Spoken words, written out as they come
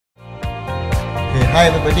Hi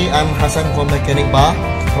everybody, I'm Hassan from Mechanic Bar.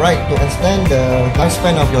 Alright, to extend the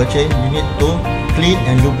lifespan of your chain, you need to clean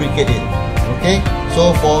and lubricate it. Okay,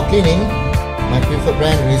 so for cleaning, my preferred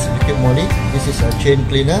brand is Moly. This is a chain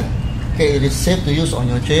cleaner. Okay, it is safe to use on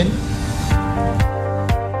your chain.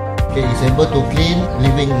 Okay, it's able to clean,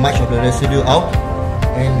 leaving much of the residue out.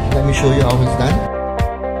 And let me show you how it's done.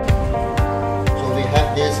 So we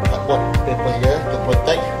have this cardboard paper here to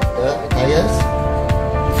protect the tires.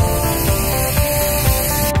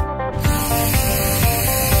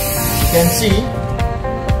 You can see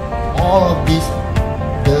all of these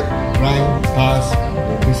dirt, grime, cars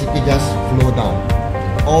basically just flow down.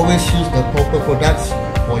 Always use the proper products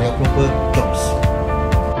for your proper jobs.